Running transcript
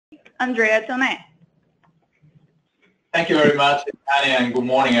Andrea Tonet. Thank you very much, Viviani, and good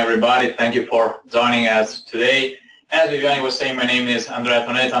morning, everybody. Thank you for joining us today. As Viviani was saying, my name is Andrea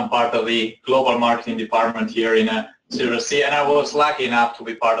Tonet. I'm part of the Global Marketing Department here in Silversea, and I was lucky enough to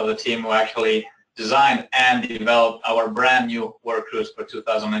be part of the team who actually designed and developed our brand new work cruise for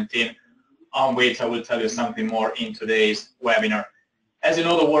 2019, on which I will tell you something more in today's webinar. As you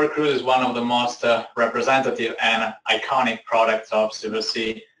know, the work cruise is one of the most representative and iconic products of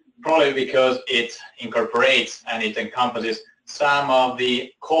Silversea, probably because it incorporates and it encompasses some of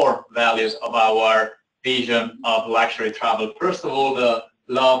the core values of our vision of luxury travel. First of all, the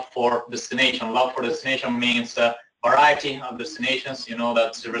love for destination. Love for destination means a variety of destinations. You know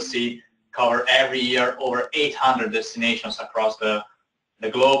that Silversea cover every year over 800 destinations across the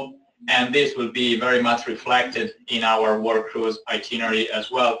globe, and this will be very much reflected in our work cruise itinerary as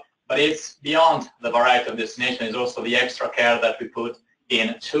well. But it's beyond the variety of destinations. It's also the extra care that we put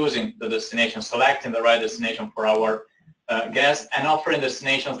in choosing the destination, selecting the right destination for our guests, and offering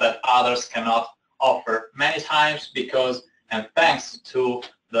destinations that others cannot offer many times because and thanks to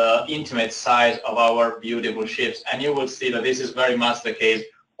the intimate size of our beautiful ships. And you will see that this is very much the case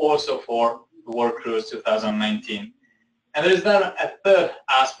also for the World Cruise 2019. And there is then a third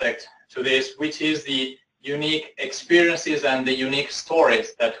aspect to this, which is the unique experiences and the unique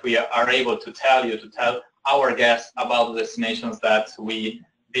stories that we are able to tell our guests about the destinations that we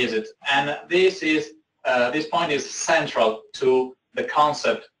visit. And this point is central to the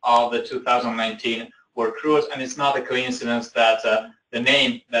concept of the 2019 World Cruise, and it's not a coincidence that the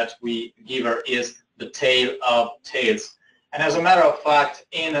name that we give her is the Tale of Tales. And as a matter of fact,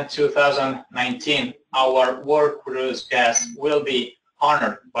 in 2019, our World Cruise guests will be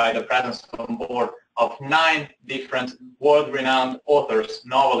honored by the presence on board of 9 different world-renowned authors,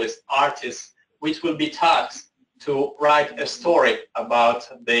 novelists, artists, which will be tasked to write a story about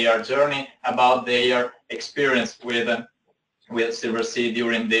their journey, about their experience with Silversea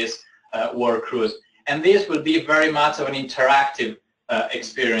during this World Cruise. And this will be very much of an interactive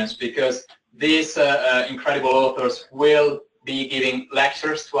experience because these incredible authors will be giving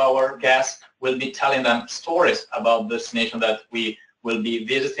lectures to our guests, will be telling them stories about the destination that we will be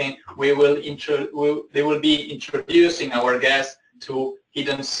visiting. They will be introducing our guests to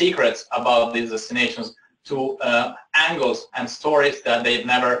hidden secrets about these destinations, to angles and stories that they've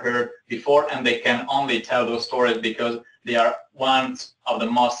never heard before, and they can only tell those stories because they are one of the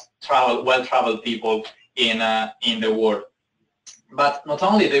most well-traveled people in the world. But not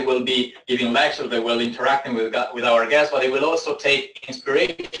only they will be giving lectures, they will interacting with our guests, but they will also take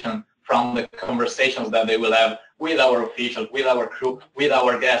inspiration from the conversations that they will have with our officials, with our crew, with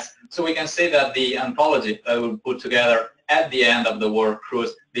our guests. So we can say that the anthology that we'll put together at the end of the World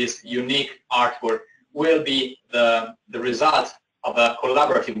Cruise, this unique artwork, will be the result of a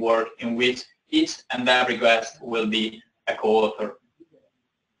collaborative work in which each and every guest will be a co-author.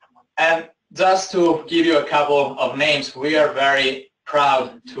 And just to give you a couple of names, we are very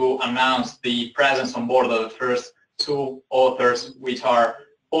proud to announce the presence on board of the first 2 authors, which are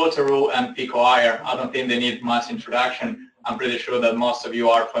Paul Theroux and Pico Iyer. I don't think they need much introduction. I'm pretty sure that most of you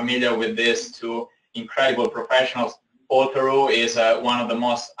are familiar with these 2 incredible professionals. Paul Theroux is one of the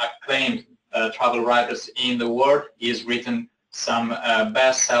most acclaimed travel writers in the world. He's written some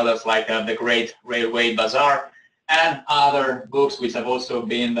bestsellers like The Great Railway Bazaar and other books which have also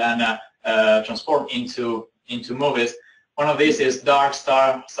been then transformed into movies. One of these is Dark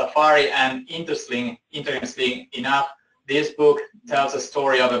Star Safari, and interestingly enough, this book tells a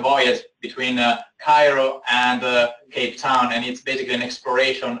story of a voyage between Cairo and Cape Town, and it's basically an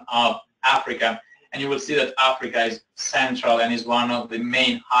exploration of Africa. And you will see that Africa is central and is one of the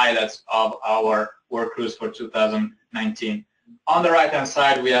main highlights of our World Cruise for 2019. On the right-hand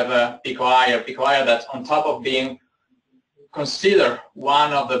side, we have Pico Iyer. Pico Iyer, that on top of being considered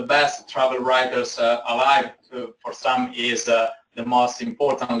one of the best travel writers alive, for some is the most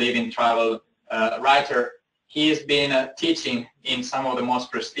important living travel writer. He has been teaching in some of the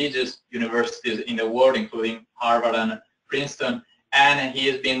most prestigious universities in the world, including Harvard and Princeton, and he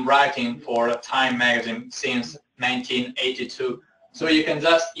has been writing for Time magazine since 1982. So you can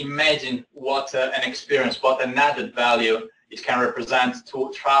just imagine what an experience, what an added value it can represent to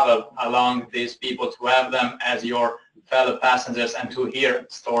travel along these people, to have them as your fellow passengers and to hear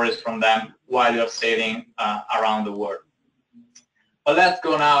stories from them while you're sailing around the world. But let's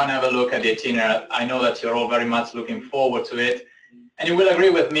go now and have a look at the itinerary. I know that you're all very much looking forward to it. And you will agree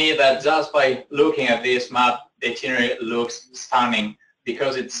with me that just by looking at this map, the itinerary looks stunning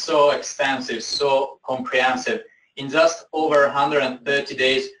because it's so extensive, so comprehensive. In just over 130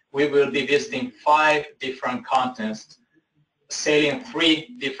 days, we will be visiting 5 different continents, sailing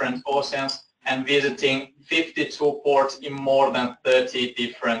 3 different oceans and visiting 52 ports in more than 30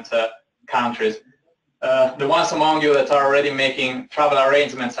 different countries. The ones among you that are already making travel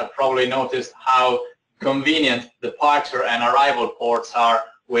arrangements have probably noticed how convenient departure and arrival ports are,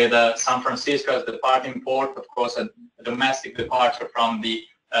 with San Francisco as departing port, of course a domestic departure from the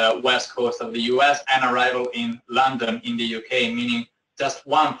west coast of the US, and arrival in London in the UK, meaning just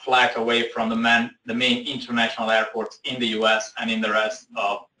 1 flight away from the main international airports in the US and in the rest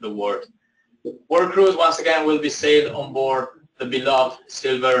of the world. World Cruise once again will be sailed on board the beloved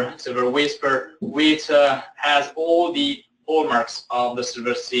Silver Whisper, which has all the hallmarks of the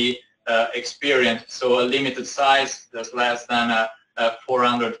Silversea experience. So a limited size, there's less than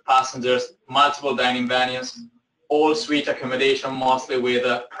 400 passengers, multiple dining venues, all suite accommodation, mostly with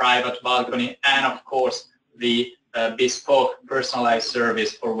a private balcony, and of course the bespoke personalized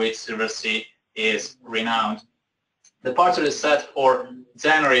service for which Silversea is renowned. The departure is set for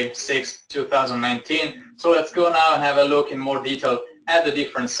January 6, 2019. So let's go now and have a look in more detail at the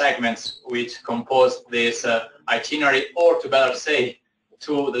different segments which compose this itinerary, or to better say,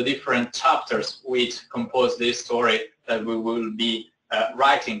 to the different chapters which compose this story that we will be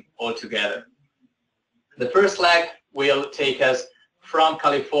writing all together. The first leg will take us from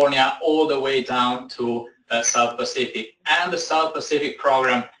California all the way down to South Pacific, and the South Pacific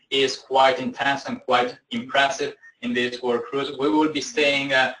program is quite intense and quite impressive. In this World Cruise, we will be staying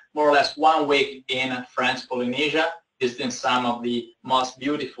more or less 1 week in French Polynesia, visiting some of the most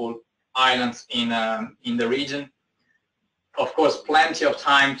beautiful islands in the region. Of course, plenty of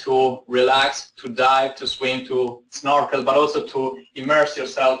time to relax, to dive, to swim, to snorkel, but also to immerse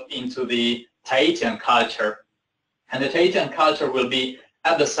yourself into the Tahitian culture. And the Tahitian culture will be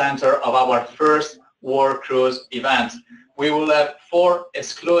at the center of our first World Cruise event. We will have 4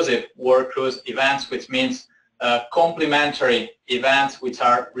 exclusive World Cruise events, which means complimentary events which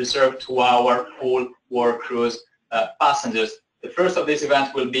are reserved to our full World Cruise passengers. The first of these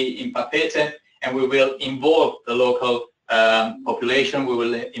events will be in Papeete, and we will involve the local population. We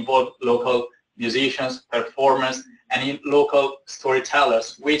will involve local musicians, performers, and local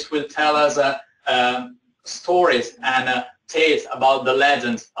storytellers, which will tell us stories and tales about the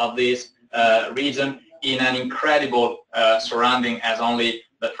legends of this region in an incredible surrounding as only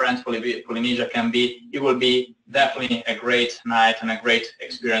the French Polynesia can be. It will be definitely a great night and a great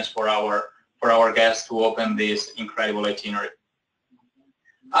experience for our guests to open this incredible itinerary.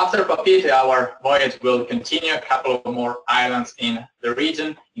 After Papeete, our voyage will continue a couple of more islands in the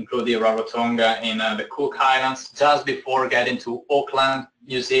region, including Rarotonga in the Cook Islands, just before getting to Auckland,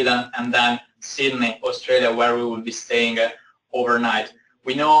 New Zealand, and then Sydney, Australia, where we will be staying overnight.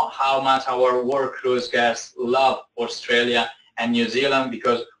 We know how much our World Cruise guests love Australia and New Zealand,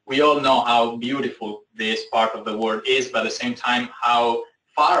 because we all know how beautiful this part of the world is, but at the same time how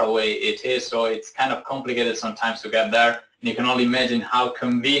far away it is, so it's kind of complicated sometimes to get there. And you can only imagine how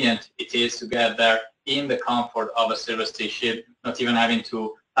convenient it is to get there in the comfort of a Silversea ship, not even having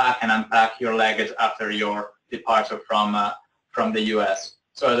to pack and unpack your luggage after your departure from the US.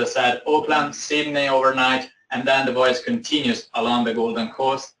 So as I said, Auckland, Sydney overnight, and then the voyage continues along the Golden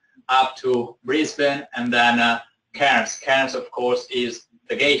Coast up to Brisbane, and then Cairns. Cairns, of course, is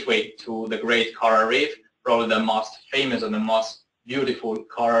the gateway to the Great Coral Reef, probably the most famous and the most beautiful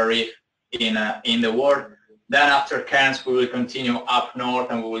coral reef in the world. Then after Cairns, we will continue up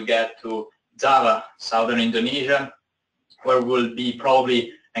north and we will get to Java, southern Indonesia, where we'll be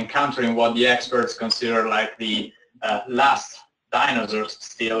probably encountering what the experts consider like the last dinosaurs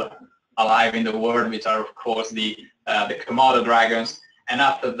still alive in the world, which are of course the Komodo dragons. And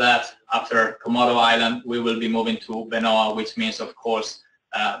after that, after Komodo Island, we will be moving to Benoa, which means of course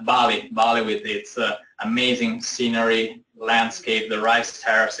Bali. Bali with its amazing scenery, landscape, the rice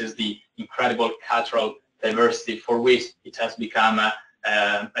terraces, the incredible cultural diversity for which it has become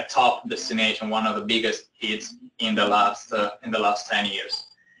a top destination, one of the biggest hits in the last 10 years.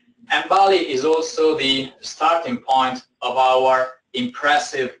 And Bali is also the starting point of our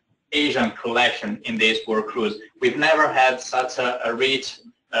impressive Asian collection in this World Cruise. We've never had such a rich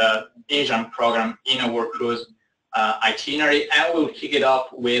Asian program in a World Cruise itinerary, and we'll kick it off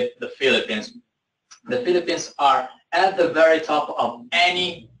with the Philippines. The Philippines are at the very top of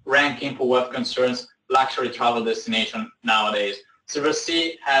any ranking for what concerns luxury travel destination nowadays.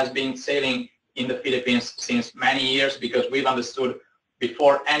 Silversea has been sailing in the Philippines since many years because we've understood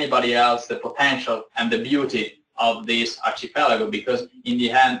before anybody else the potential and the beauty of this archipelago, because in the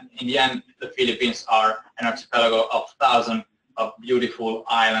end the Philippines are an archipelago of thousands of beautiful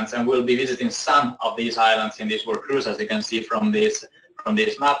islands, and we'll be visiting some of these islands in this World Cruise, as you can see from this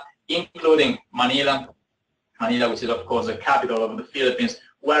map, including Manila, Manila, which is of course the capital of the Philippines,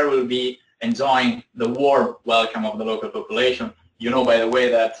 where we'll be enjoying the warm welcome of the local population. You know, by the way,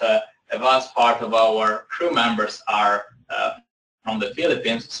 that a vast part of our crew members are from the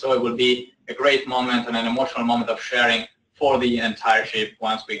Philippines, so it will be a great moment and an emotional moment of sharing for the entire ship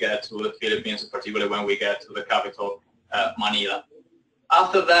once we get to the Philippines, particularly when we get to the capital, Manila.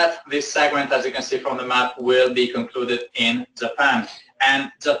 After that, this segment, as you can see from the map, will be concluded in Japan.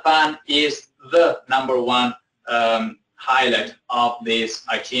 And Japan is the #1 highlight of this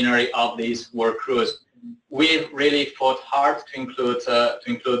itinerary, of this world cruise. We've really fought hard to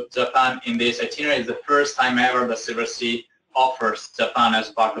include Japan in this itinerary. It's the first time ever that Silversea offers Japan as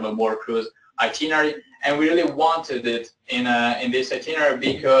part of a world cruise itinerary, and we really wanted it in this itinerary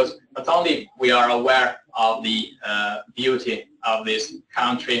because not only we are aware of the beauty of this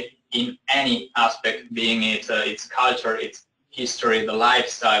country in any aspect, being its culture, its history, the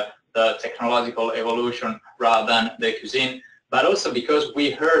lifestyle, the technological evolution rather than the cuisine, but also because we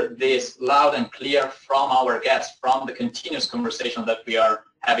heard this loud and clear from our guests, from the continuous conversation that we are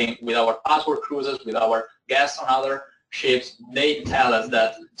having with our past world cruises, with our guests on other ships. They tell us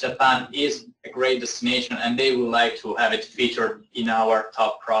that Japan is a great destination and they would like to have it featured in our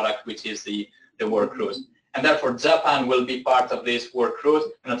top product, which is the world cruise. And therefore Japan will be part of this world cruise.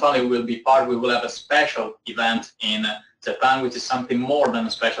 And not only will be part, we will have a special event in Japan, which is something more than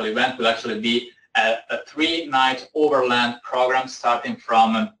a special event. Will actually be a 3-night overland program starting from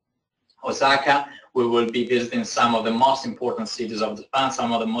Osaka. We will be visiting some of the most important cities of Japan,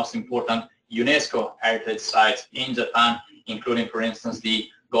 some of the most important UNESCO heritage sites in Japan, including, for instance, the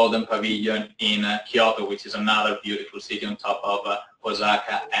Golden Pavilion in Kyoto, which is another beautiful city on top of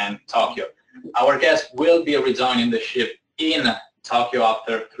Osaka and Tokyo. Our guests will be rejoining the ship in Tokyo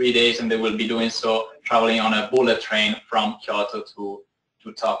after 3 days, and they will be doing so traveling on a bullet train from Kyoto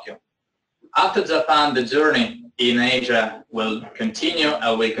to Tokyo. After Japan, the journey in Asia will continue,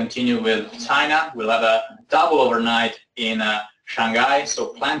 and we'll continue with China. We'll have a double overnight in Shanghai, so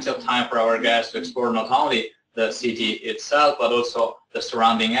plenty of time for our guests to explore not only the city itself, but also the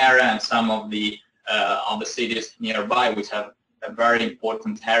surrounding area and some of the cities nearby, which have a very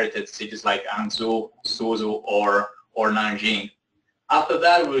important heritage, cities like Hangzhou, Suzhou, or Nanjing. After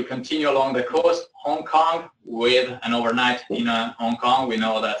that, we'll continue along the coast, Hong Kong, with an overnight in Hong Kong. We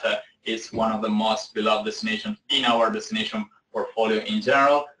know that it's one of the most beloved destinations in our destination portfolio in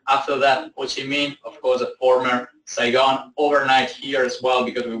general. After that, Ho Chi Minh, of course, a former Saigon, overnight here as well,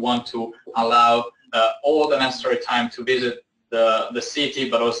 because we want to allow all the necessary time to visit the city,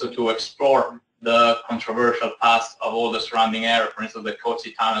 but also to explore the controversial past of all the surrounding area. For instance, the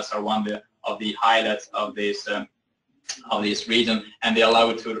Kochi tunnels are one of the highlights of this region, and they allow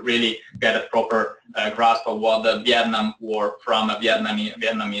you to really get a proper grasp of what the Vietnam War from a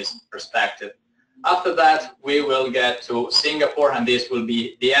Vietnamese perspective. After that, we will get to Singapore, and this will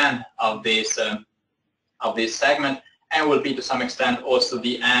be the end of this segment, and will be to some extent also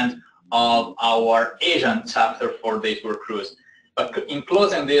the end of our Asian chapter for this world cruise. But in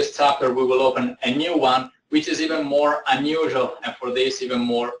closing this chapter, we will open a new one, which is even more unusual, and for this even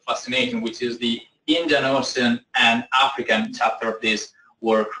more fascinating, which is the Indian Ocean and African chapter of this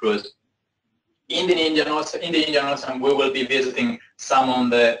world cruise. In the Indian Ocean, we will be visiting some of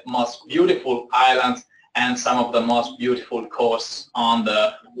the most beautiful islands and some of the most beautiful coasts on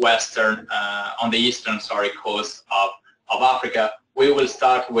the eastern coast of Africa. We will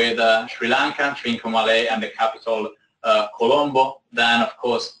start with Sri Lanka, Trincomalee, and the capital Colombo. Then, of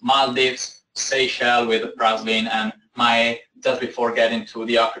course, Maldives, Seychelles with Praslin and Mae, just before getting to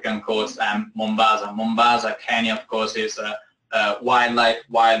the African coast, and Mombasa. Mombasa, Kenya, of course, is wildlife,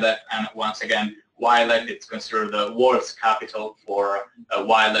 and once again, wildlife. It's considered the world's capital for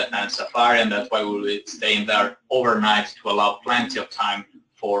wildlife and safari, and that's why we will be staying there overnight to allow plenty of time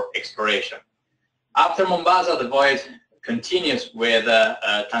for exploration. After Mombasa, the voyage continues with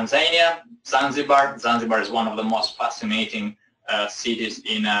Tanzania, Zanzibar. Zanzibar is one of the most fascinating cities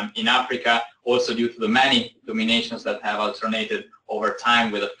in Africa, also due to the many dominations that have alternated over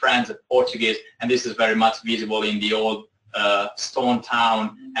time with the French and Portuguese, and this is very much visible in the old stone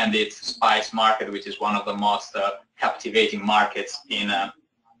town and its spice market, which is one of the most captivating markets in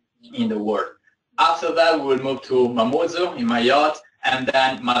the world. After that, we will move to Mamoudzou in Mayotte, and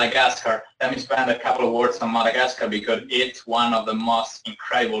then Madagascar. Let me spend a couple of words on Madagascar because it's one of the most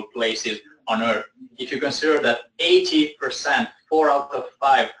incredible places on Earth. If you consider that 80%, 4 out of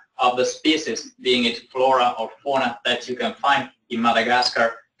 5 of the species, being it flora or fauna, that you can find in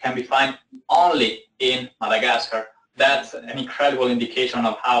Madagascar can be found only in Madagascar, that's an incredible indication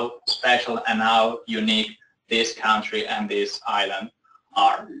of how special and how unique this country and this island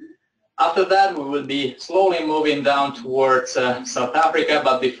are. After that, we will be slowly moving down towards South Africa,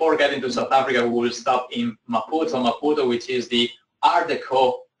 but before getting to South Africa, we will stop in Maputo, which is the Art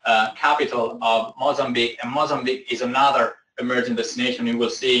Deco capital of Mozambique, and Mozambique is another emerging destination. You will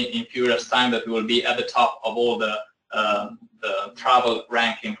see in few years' time that we will be at the top of all the travel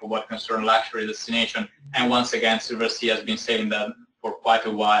ranking for what concerns luxury destination, and once again, Silversea has been sailing them for quite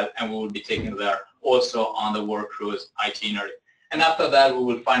a while, and we will be taking there also on the work cruise itinerary. And after that, we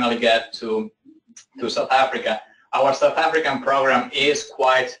will finally get to South Africa. Our South African program is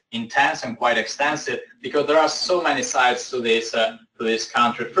quite intense and quite extensive because there are so many sides to this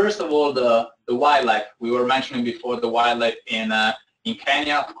country. First of all, the wildlife. We were mentioning before the wildlife in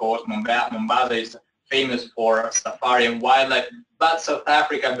Kenya. Of course, Mombasa is famous for safari and wildlife, but South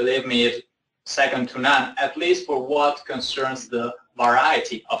Africa, believe me, is second to none, at least for what concerns the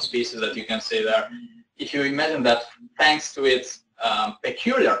variety of species that you can see there. If you imagine that thanks to its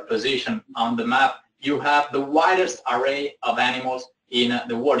peculiar position on the map, you have the widest array of animals in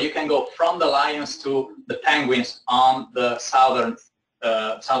the world. You can go from the lions to the penguins on the southernmost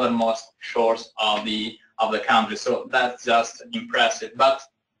shores of the country. So that's just impressive. But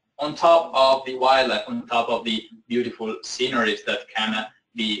on top of the wildlife, on top of the beautiful sceneries that can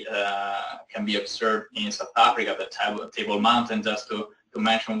be observed in South Africa, the Table Mountain, just to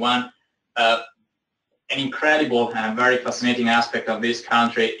mention one. An incredible and very fascinating aspect of this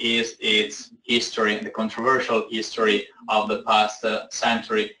country is its history, the controversial history of the past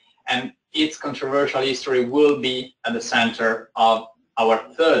century. And its controversial history will be at the center of our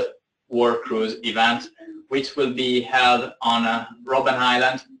third world cruise event, which will be held on Robben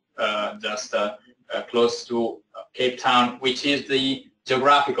Island, just close to Cape Town, which is the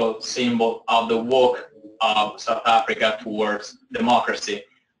geographical symbol of the walk of South Africa towards democracy.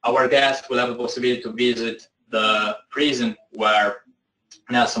 Our guests will have the possibility to visit the prison where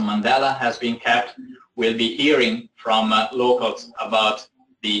Nelson Mandela has been kept. We'll be hearing from locals about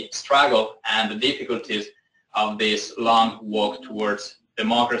the struggle and the difficulties of this long walk towards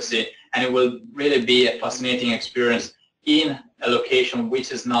democracy, and it will really be a fascinating experience in a location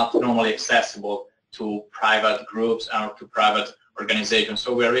which is not normally accessible to private groups or to private organizations.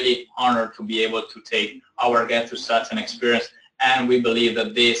 So we're really honored to be able to take our guests to such an experience, and we believe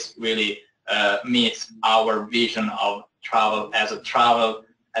that this really meets our vision of travel as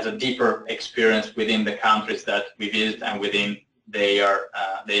a deeper experience within the countries that we visit and within their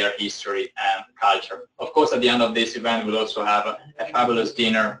history and culture. Of course, at the end of this event, we'll also have a fabulous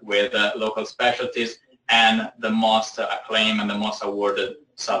dinner with local specialties and the most acclaimed and the most awarded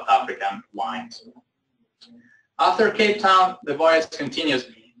South African wines. After Cape Town, the voyage continues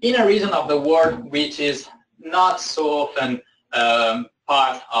in a region of the world which is not so often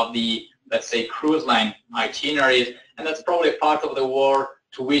part of the, let's say, cruise line itineraries, and that's probably a part of the world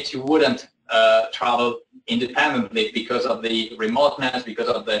to which you wouldn't travel independently because of the remoteness, because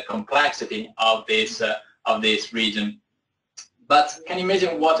of the complexity of this region. But can you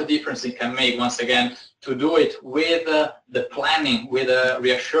imagine what a difference it can make, once again, to do it with the planning, with the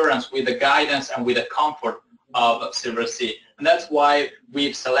reassurance, with the guidance, and with the comfort of Silversea. And that's why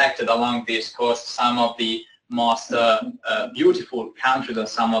we've selected along this coast some of the most beautiful countries and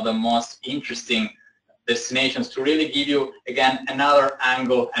some of the most interesting destinations to really give you, again, another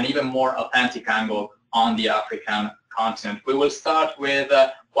angle, an even more authentic angle on the African continent. We will start with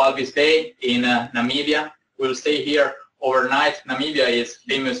Walvis Bay in Namibia. We'll stay here overnight. Namibia is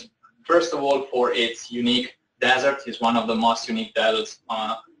famous, first of all, for its unique desert. It's one of the most unique deserts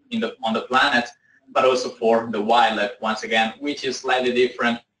on the planet, but also for the wildlife, once again, which is slightly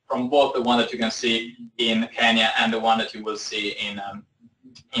different from both the one that you can see in Kenya and the one that you will see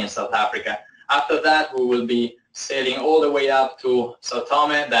in South Africa. After that, we will be sailing all the way up to Sao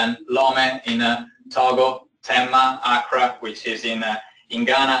Tome, then Lome in Togo, Tema, Accra, which is in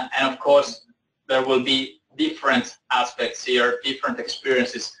Ghana, and of course there will be different aspects here, different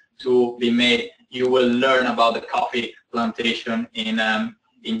experiences to be made. You will learn about the coffee plantation in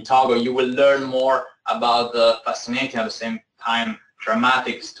Togo. You will learn more about the fascinating, at the same time,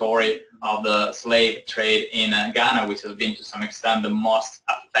 dramatic story of the slave trade in Ghana, which has been to some extent the most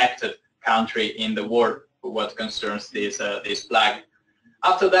affected country in the world for what concerns this plague.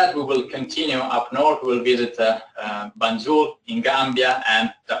 After that, we will continue up north. We will visit Banjul in Gambia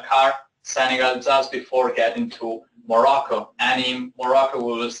and Dakar, Senegal, just before getting to Morocco. And in Morocco,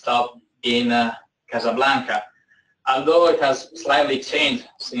 we will stop in Casablanca. Although it has slightly changed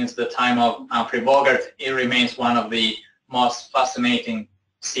since the time of Humphrey Bogart, it remains one of the most fascinating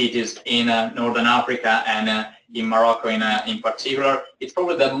cities in Northern Africa and in Morocco in particular. It's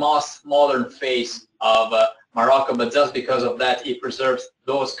probably the most modern face of Morocco, but just because of that, it preserves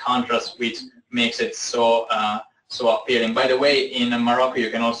those contrasts which makes it so so appealing. By the way, in Morocco, you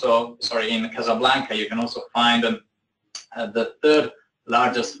can also, in Casablanca, you can also find the third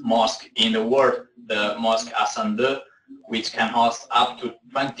largest mosque in the world, the Mosque Hassan II, which can host up to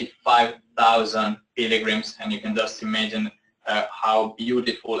 25,000 pilgrims, and you can just imagine how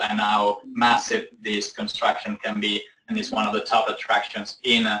beautiful and how massive this construction can be, and it's one of the top attractions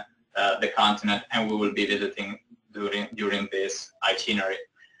in the continent, and we will be visiting during this itinerary.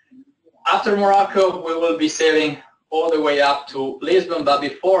 After Morocco, we will be sailing all the way up to Lisbon, but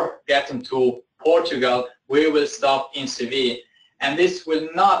before getting to Portugal, we will stop in Seville, and this will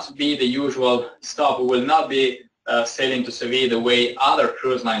not be the usual stop. We will not be sailing to Seville the way other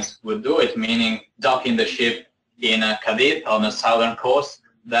cruise lines would do it, meaning docking the ship in Cadiz on the southern coast,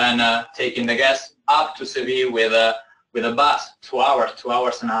 then taking the guests up to Seville with a bus, 2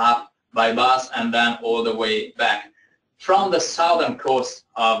 hours and a half by bus, and then all the way back. From the southern coast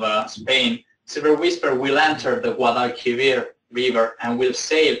of Spain, Silver Whisper will enter the Guadalquivir river and will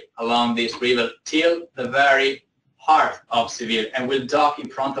sail along this river till the very heart of Seville, and will dock in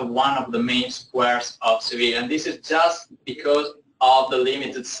front of one of the main squares of Seville. And this is just because of the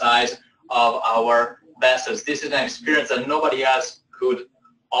limited size of our vessels. This is an experience that nobody else could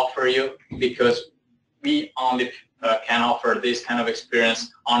offer you, because we only can offer this kind of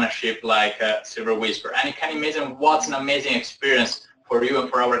experience on a ship like Silver Whisper. And you can imagine what an amazing experience for you and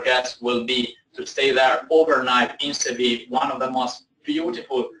for our guests will be to stay there overnight in Seville, one of the most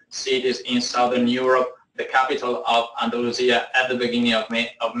beautiful cities in Southern Europe, the capital of Andalusia at the beginning of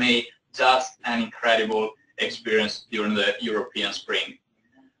May. Just an incredible experience during the European spring.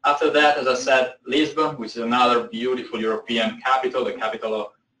 After that, as I said, Lisbon, which is another beautiful European capital, the capital of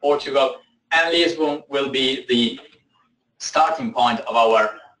Portugal, and Lisbon will be the starting point of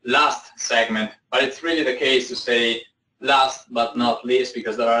our last segment, but it's really the case to say last but not least,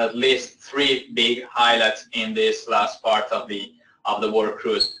 because there are at least 3 big highlights in this last part of the world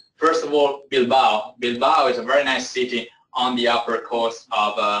cruise. First of all, Bilbao. Bilbao is a very nice city on the upper coast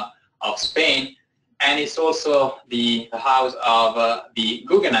of Spain, and it's also the house of the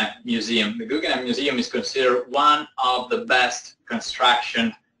Guggenheim Museum. The Guggenheim Museum is considered one of the best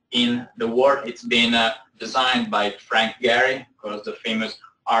constructions in the world. It's been designed by Frank Gehry, of course, the famous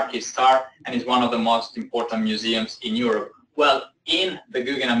art star, and is one of the most important museums in Europe. Well, in the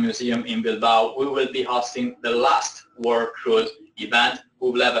Guggenheim Museum in Bilbao, we will be hosting the last World Cruise event.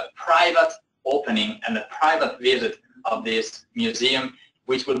 We will have a private opening and a private visit of this museum,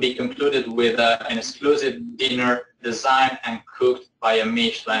 which will be concluded with an exclusive dinner designed and cooked by a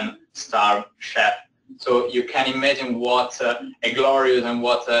Michelin star chef. So you can imagine what a glorious and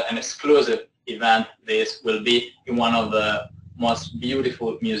what an exclusive event this will be in one of the most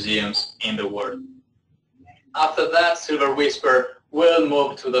beautiful museums in the world. After that, Silver Whisper will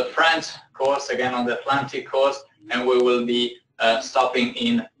move to the French coast, again on the Atlantic coast, and we will be stopping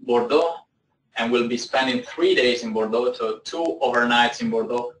in Bordeaux, and we'll be spending 3 days in Bordeaux, so 2 overnights in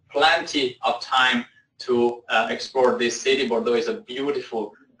Bordeaux. Plenty of time to explore this city. Bordeaux is a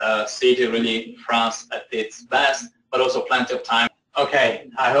beautiful city, really France at its best, but also plenty of time. Okay,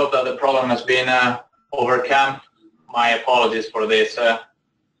 I hope that the problem has been overcome. My apologies for this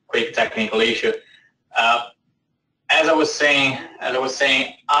quick technical issue. As I was saying,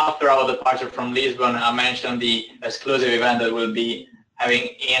 after our departure from Lisbon, I mentioned the exclusive event that we'll be having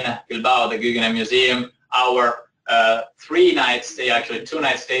in Bilbao, the Guggenheim Museum. Our 3-night stay, actually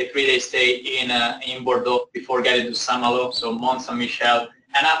 2-night stay, 3-day stay in Bordeaux before getting to Saint-Malo, so Mont Saint-Michel.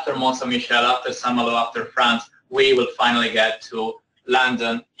 And after Mont Saint-Michel, after Saint-Malo, after France, we will finally get to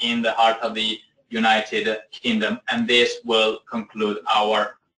London in the heart of the United Kingdom, and this will conclude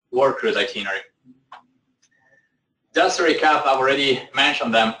our World Cruise itinerary. Just to recap, I've already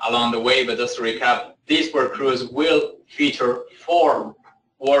mentioned them along the way, but just to recap, this World Cruise will feature 4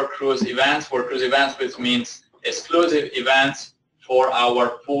 World Cruise events, which means exclusive events for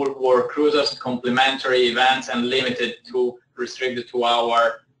our full World Cruisers, complimentary events, and restricted to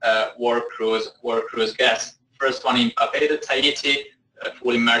our World Cruise guests. First one in Papay, Tahiti,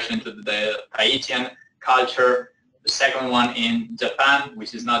 full immersion into the Tahitian culture. The second one in Japan,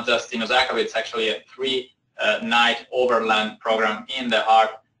 which is not just in Osaka, but it's actually a 3-night overland program in the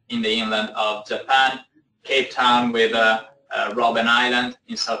inland of Japan. Cape Town with Robben Island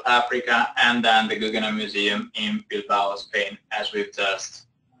in South Africa, and then the Guggenheim Museum in Bilbao, Spain, as we've just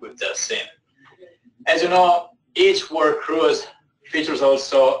seen. As you know, each World Cruise features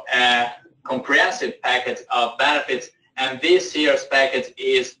also a comprehensive package of benefits, and this year's package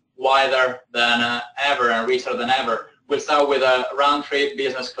is wider than ever and richer than ever. We'll start with a round-trip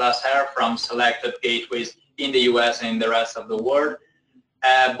business class air from selected gateways in the US and in the rest of the world.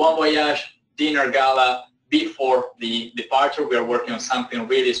 Bon Voyage dinner gala before the departure. We are working on something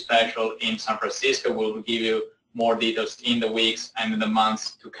really special in San Francisco. We'll give you more details in the weeks and in the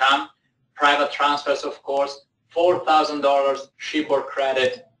months to come. Private transfers, of course, $4,000 shipboard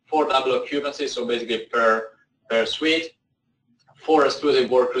credit for double occupancy, so basically per suite. 4 exclusive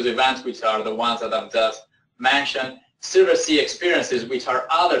world cruise events, which are the ones that I've just mentioned. Silversea experiences, which are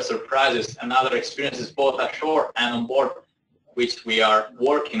other surprises and other experiences both ashore and on board, which we are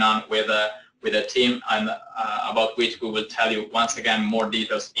working on with a team, and about which we will tell you once again more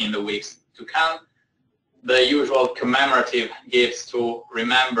details in the weeks to come. The usual commemorative gifts to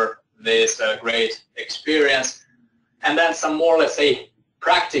remember this great experience, and then some more, let's say,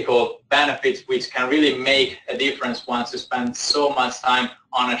 practical benefits which can really make a difference once you spend so much time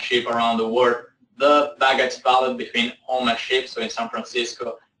on a ship around the world. The baggage ballot between home and ship, so in San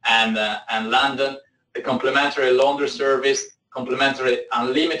Francisco and London, the complimentary laundry service, complimentary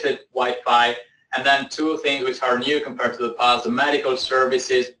unlimited Wi-Fi, and then 2 things which are new compared to the past, the medical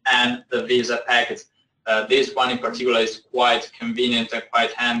services and the visa package. This one in particular is quite convenient and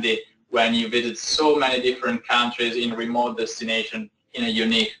quite handy when you visit so many different countries in remote destination in a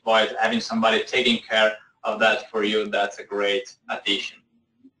unique voyage. Having somebody taking care of that for you, that's a great addition.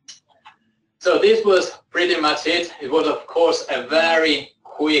 So this was pretty much it. It was, of course, a very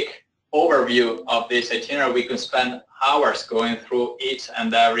quick overview of this itinerary. We could spend hours going through each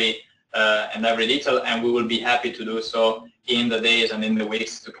and every detail, and we will be happy to do so in the days and in the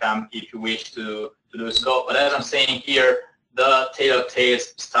weeks to come if you wish to do so. But as I'm saying here, the Tale of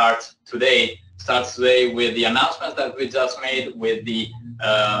Tales starts today with the announcements that we just made, with the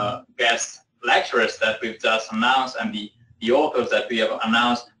guest lecturers that we've just announced, and the authors that we have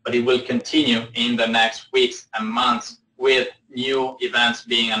announced, but it will continue in the next weeks and months with new events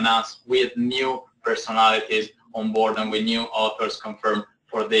being announced, with new personalities on board, and with new authors confirmed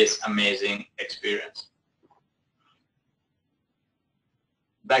for this amazing experience.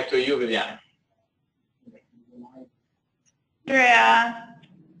 Back to you, Viviane. Andrea.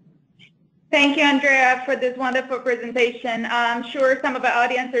 Thank you, Andrea, for this wonderful presentation. I'm sure some of our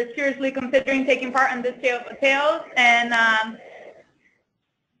audience are seriously considering taking part in this Tale of Tales, and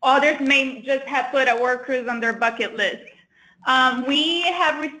others may just have put a work cruise on their bucket list. We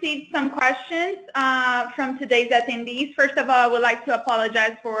have received some questions from today's attendees. First of all, I would like to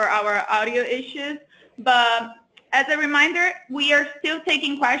apologize for our audio issues, but as a reminder, we are still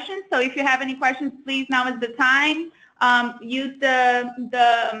taking questions, so if you have any questions, please, now is the time. Use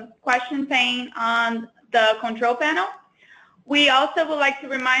the question pane on the control panel. We also would like to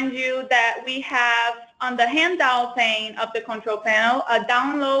remind you that we have on the handout pane of the control panel a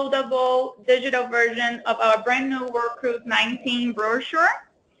downloadable digital version of our brand new World Cruise 19 brochure.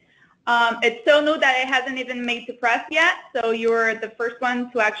 It's so new that it hasn't even made to press yet, so you're the first one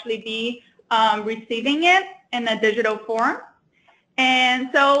to actually be receiving it in a digital form. And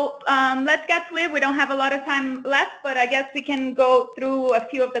so let's get to it. We don't have a lot of time left, but I guess we can go through a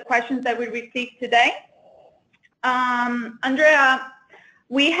few of the questions that we received today. Andrea,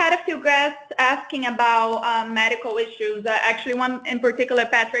 we had a few guests asking about medical issues. Actually, one in particular,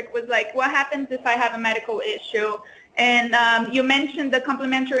 Patrick, was like, what happens if I have a medical issue? And you mentioned the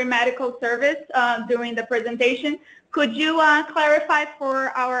complimentary medical service during the presentation. Could you clarify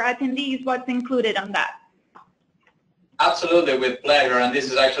for our attendees what's included on that? Absolutely, with pleasure, and this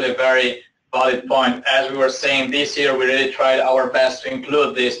is actually a very valid point. As we were saying, this year we really tried our best to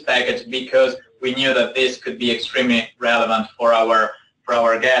include this package because we knew that this could be extremely relevant for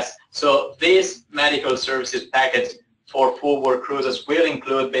our guests. So this medical services package for full world cruises will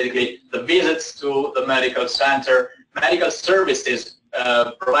include basically the visits to the medical center, medical services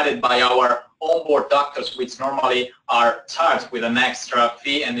provided by our onboard doctors, which normally are charged with an extra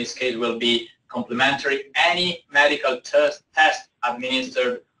fee. In this case will be complimentary, any medical test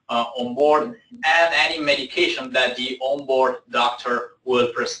administered on board, and any medication that the onboard doctor will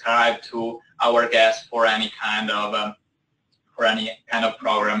prescribe to our guests for any kind of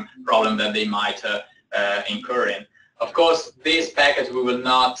problem that they might incur in. Of course, this package will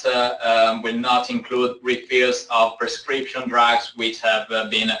not include refills of prescription drugs which have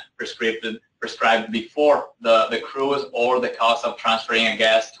been prescribed before the cruise, or the cost of transferring a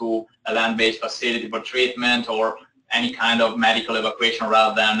guest to a land-based facility for treatment, or any kind of medical evacuation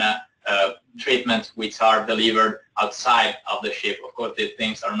rather than treatments which are delivered outside of the ship. Of course, these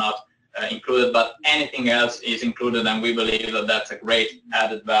things are not included, but anything else is included, and we believe that that's a great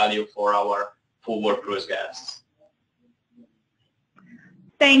added value for our full world cruise guests.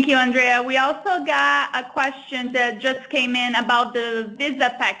 Thank you, Andrea. We also got a question that just came in about the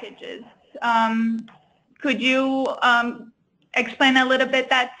visa packages. Could you explain a little bit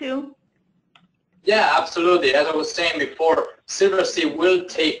that too? Yeah, absolutely. As I was saying before, Silversea will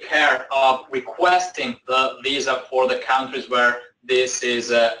take care of requesting the visa for the countries where this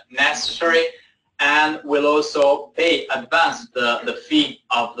is necessary, and will also pay advance the fee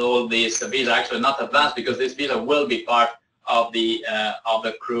of all these visa. Actually, not advance, because this visa will be part of the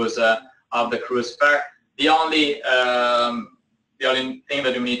cruise fare. The only thing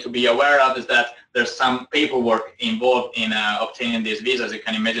that you need to be aware of is that there's some paperwork involved in obtaining these visas, as you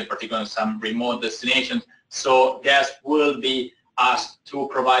can imagine, particularly in some remote destinations. So guests will be asked to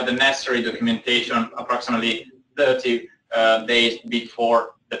provide the necessary documentation approximately 30 days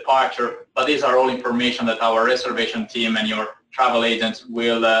before departure. But these are all information that our reservation team and your travel agents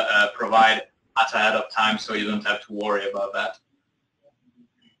will provide us ahead of time, so you don't have to worry about that.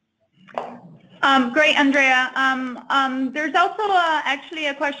 Great, Andrea. There's also actually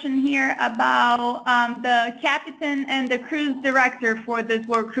a question here about the captain and the cruise director for this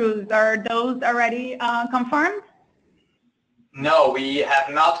world cruise. Are those already confirmed? No, we have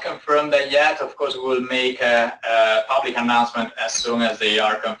not confirmed that yet. Of course, we will make a public announcement as soon as they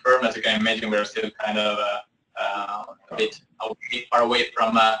are confirmed. As you can imagine, we're still kind of a bit far away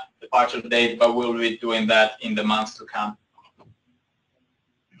from departure date, but we'll be doing that in the months to come.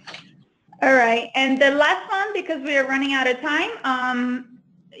 All right, and the last one, because we are running out of time,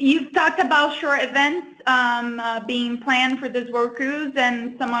 you've talked about short events being planned for this world cruise,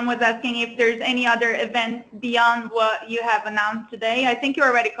 and someone was asking if there's any other events beyond what you have announced today. I think you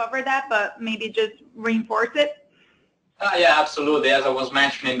already covered that, but maybe just reinforce it. Yeah, absolutely. As I was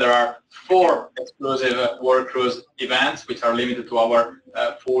mentioning, there are 4 exclusive world cruise events, which are limited to our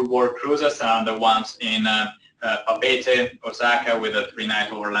full world cruises, and the ones in Papeete, Osaka, with a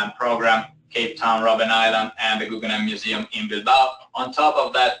 3-night overland program, Cape Town, Robben Island, and the Guggenheim Museum in Bilbao. On top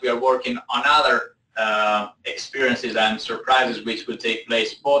of that, we are working on other experiences and surprises which will take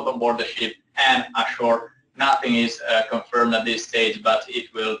place both on board the ship and ashore. Nothing is confirmed at this stage, but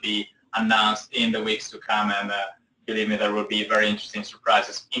it will be announced in the weeks to come, and believe me, there will be very interesting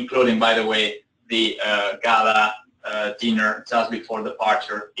surprises, including, by the way, the gala dinner just before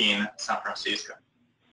departure in San Francisco.